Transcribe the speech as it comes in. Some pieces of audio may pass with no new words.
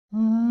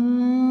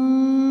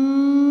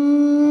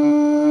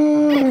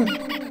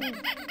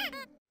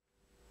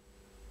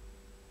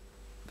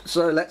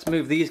So let's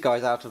move these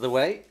guys out of the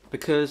way,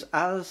 because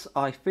as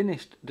I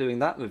finished doing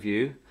that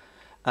review,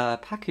 a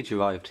package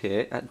arrived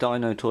here at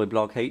Dino Toy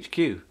Blog HQ,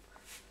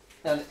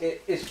 and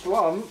it is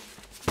from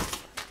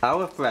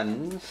our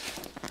friends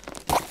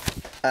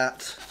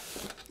at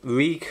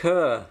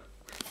Recur.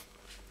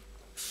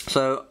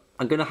 So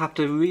I'm going to have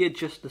to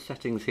readjust the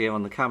settings here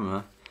on the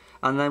camera,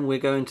 and then we're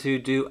going to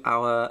do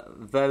our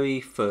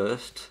very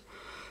first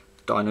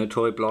Dino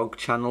Toy Blog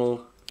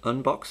channel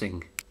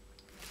unboxing.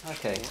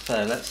 Okay,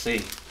 so let's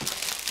see.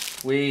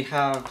 We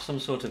have some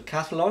sort of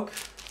catalogue,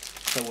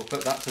 so we'll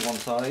put that to one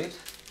side.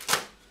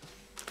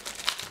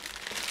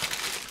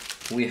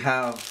 We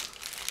have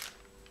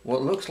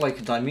what looks like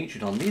a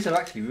Dimetrodon. These are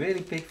actually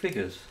really big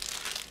figures,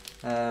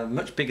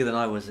 much bigger than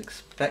I was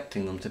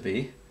expecting them to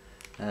be.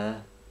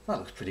 That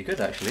looks pretty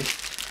good actually.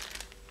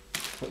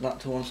 Put that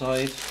to one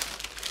side.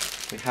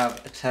 We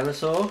have a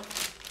pterosaur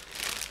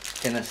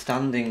in a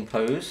standing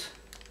pose.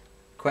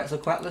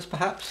 Quetzalcoatlus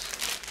perhaps.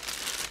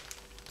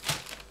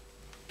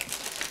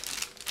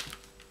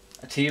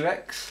 A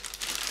T-Rex.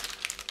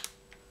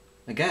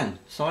 Again,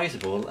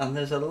 sizable, and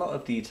there's a lot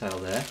of detail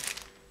there.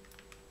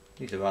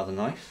 These are rather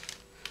nice.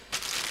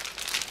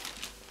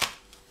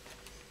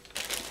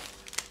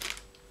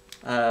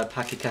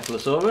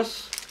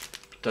 Pachycephalosaurus,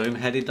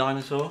 dome-headed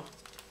dinosaur.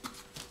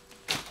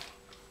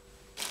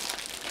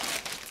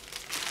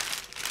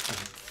 I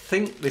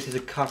think this is a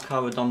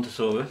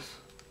Carcharodontosaurus.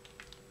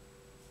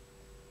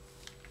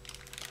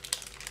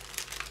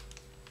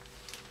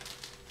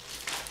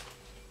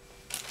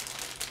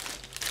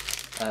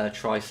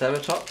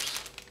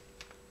 Triceratops.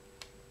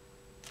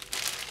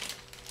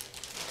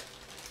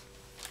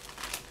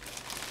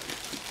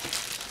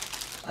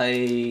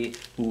 A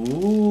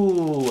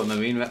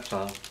marine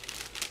reptile.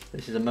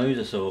 This is a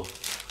mosasaur,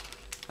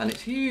 and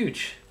it's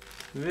huge,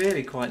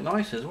 really quite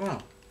nice as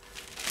well,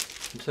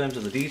 in terms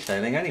of the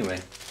detailing anyway.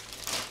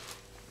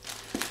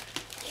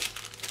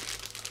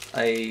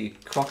 A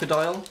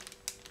crocodile,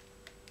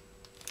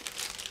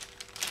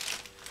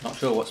 not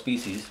sure what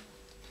species,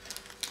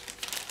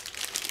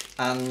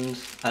 and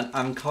an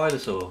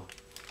ankylosaur,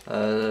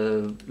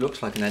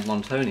 looks like an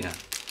Edmontonia,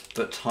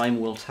 but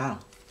time will tell.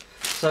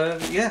 So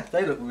yeah,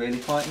 they look really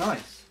quite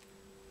nice.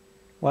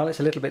 Well, it's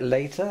a little bit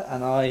later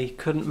and I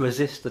couldn't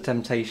resist the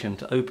temptation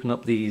to open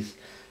up these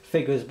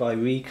figures by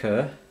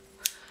Recur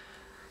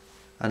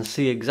and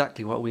see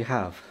exactly what we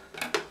have.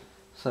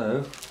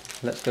 So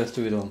let's go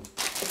through them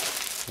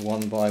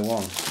one by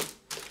one.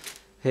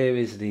 Here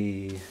is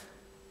the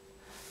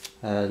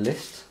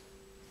list,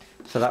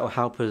 so that will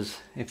help us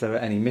if there are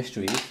any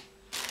mysteries.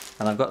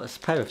 And I've got this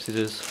pair of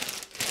scissors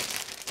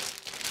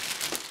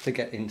to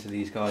get into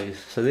these guys.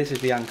 So this is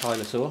the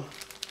ankylosaur.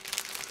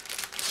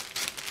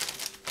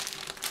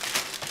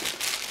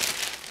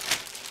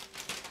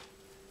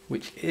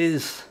 Which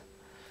is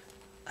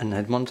an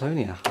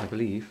Edmontonia, I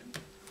believe.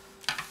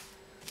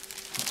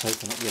 Let's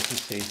open up this and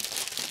see.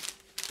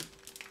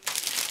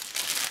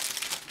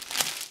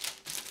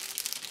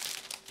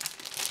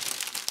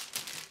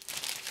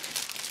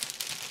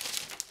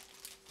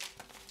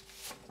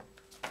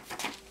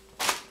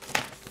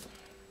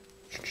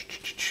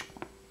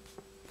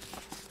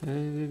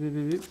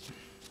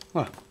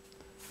 Oh,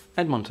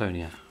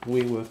 Edmontonia,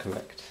 we were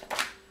correct.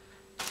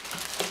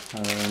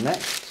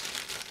 Next,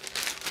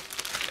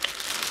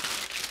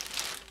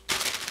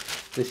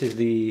 this is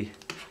the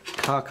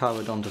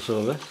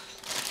Carcharodontosaurus.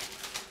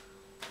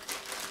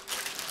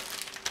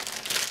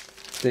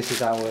 This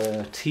is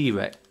our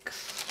T-Rex.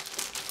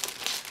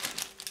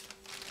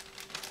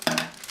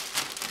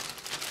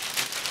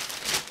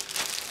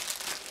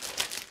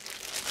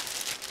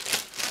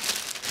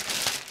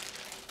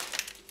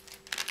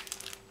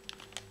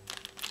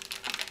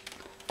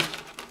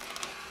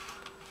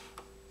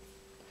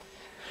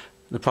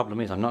 The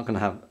problem is I'm not going to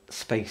have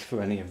space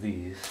for any of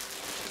these.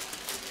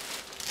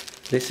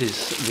 This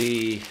is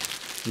the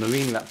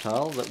marine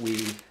reptile that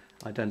we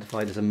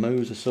identified as a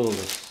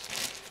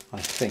mosasaurus,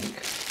 I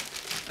think.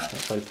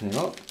 Let's open it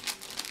up.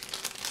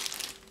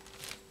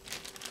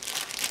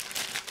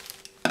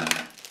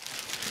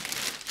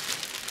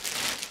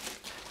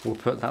 We'll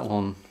put that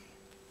one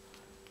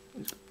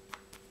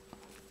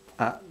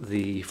at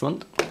the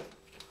front.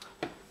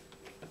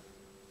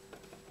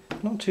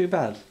 Not too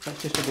bad.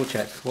 Let's just double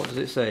check. What does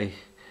it say?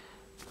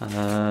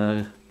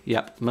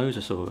 Yeah,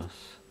 mosasaurus.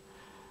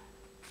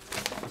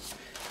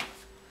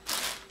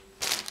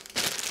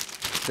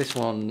 This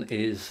one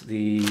is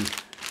the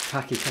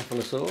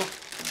Pachycephalosaur.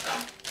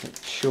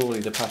 It's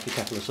surely the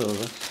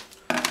Pachycephalosaurus.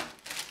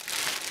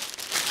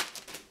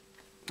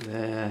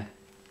 There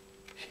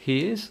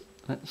he is.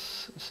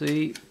 Let's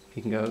see.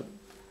 He can go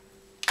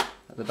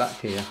at the back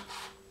here.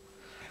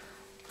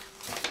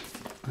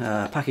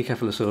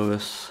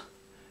 Pachycephalosaurus.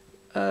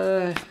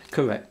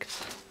 Correct.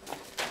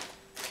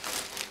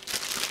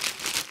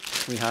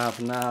 We have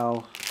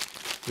now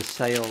the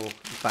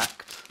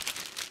sail-backed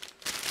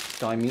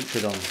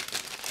Dimetrodon.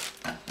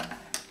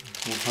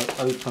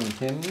 We'll open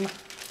him.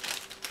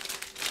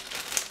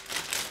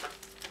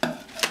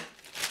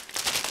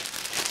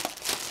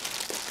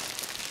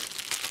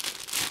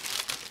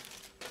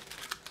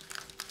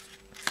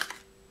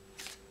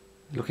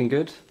 looking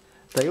good.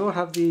 They all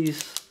have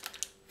these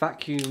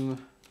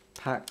vacuum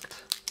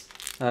packed,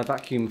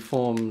 vacuum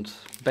formed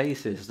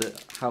bases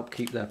that help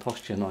keep their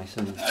posture nice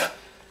and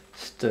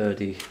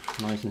sturdy,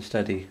 nice and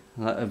steady.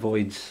 And that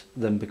avoids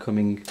them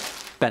becoming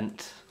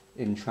bent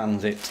in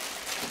transit.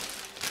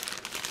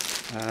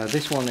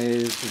 This one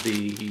is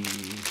the,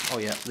 oh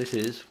yeah, this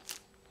is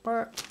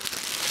the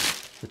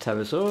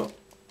pterosaur,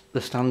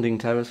 the standing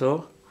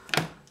pterosaur.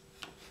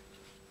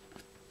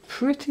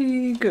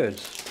 Pretty good.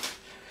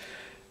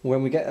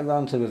 When we get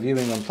around to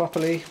reviewing them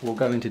properly, we'll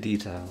go into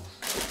details.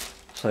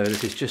 So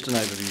this is just an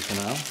overview for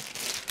now.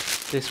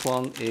 This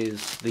one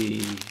is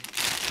the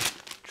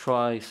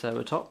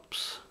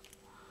Triceratops.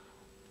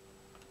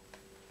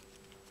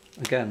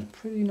 Again,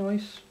 pretty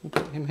nice. We'll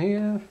put him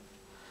here.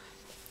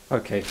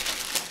 Okay,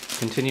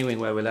 continuing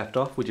where we left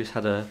off, we just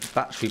had a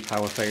battery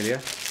power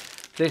failure.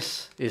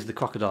 This is the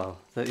crocodile.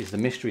 That is the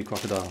mystery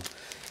crocodile.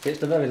 It's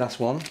the very last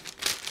one.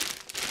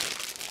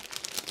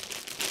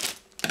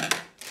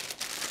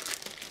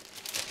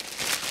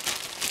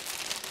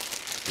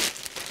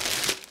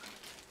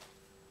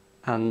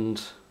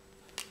 And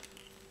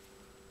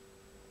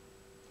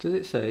does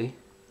it say?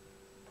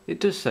 It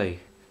does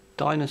say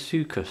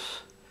dinosaur,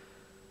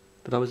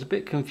 but I was a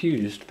bit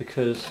confused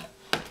because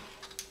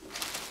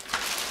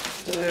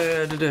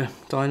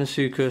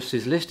Dinosaur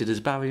is listed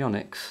as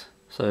baryonyx.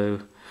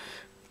 So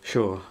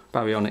sure,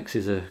 baryonyx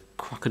is a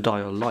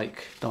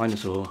crocodile-like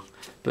dinosaur,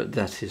 but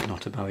that is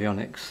not a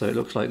baryonyx. So it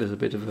looks like there's a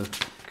bit of a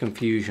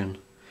confusion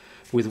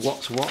with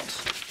what's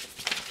what.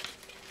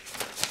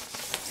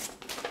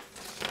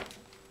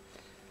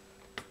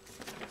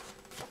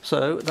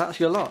 So that's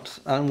your lot,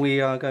 and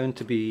we are going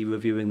to be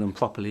reviewing them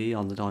properly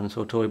on the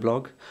Dinosaur Toy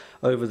blog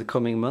over the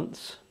coming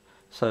months.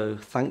 So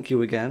thank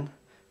you again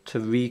to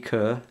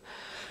Recur.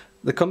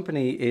 The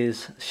company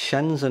is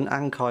Shenzhen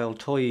Ankyl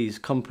Toys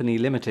Company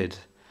Limited,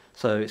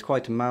 so it's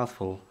quite a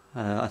mouthful.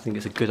 I think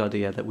it's a good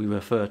idea that we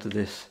refer to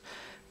this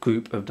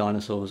group of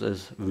dinosaurs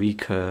as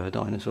Recur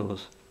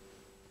dinosaurs.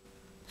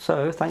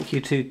 So thank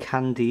you to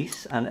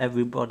Candice and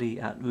everybody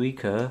at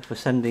Recur for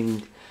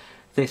sending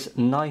this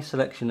nice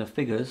selection of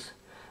figures.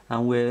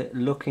 And we're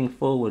looking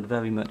forward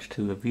very much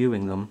to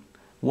reviewing them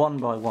one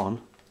by one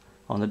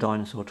on the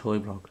Dinosaur Toy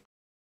blog.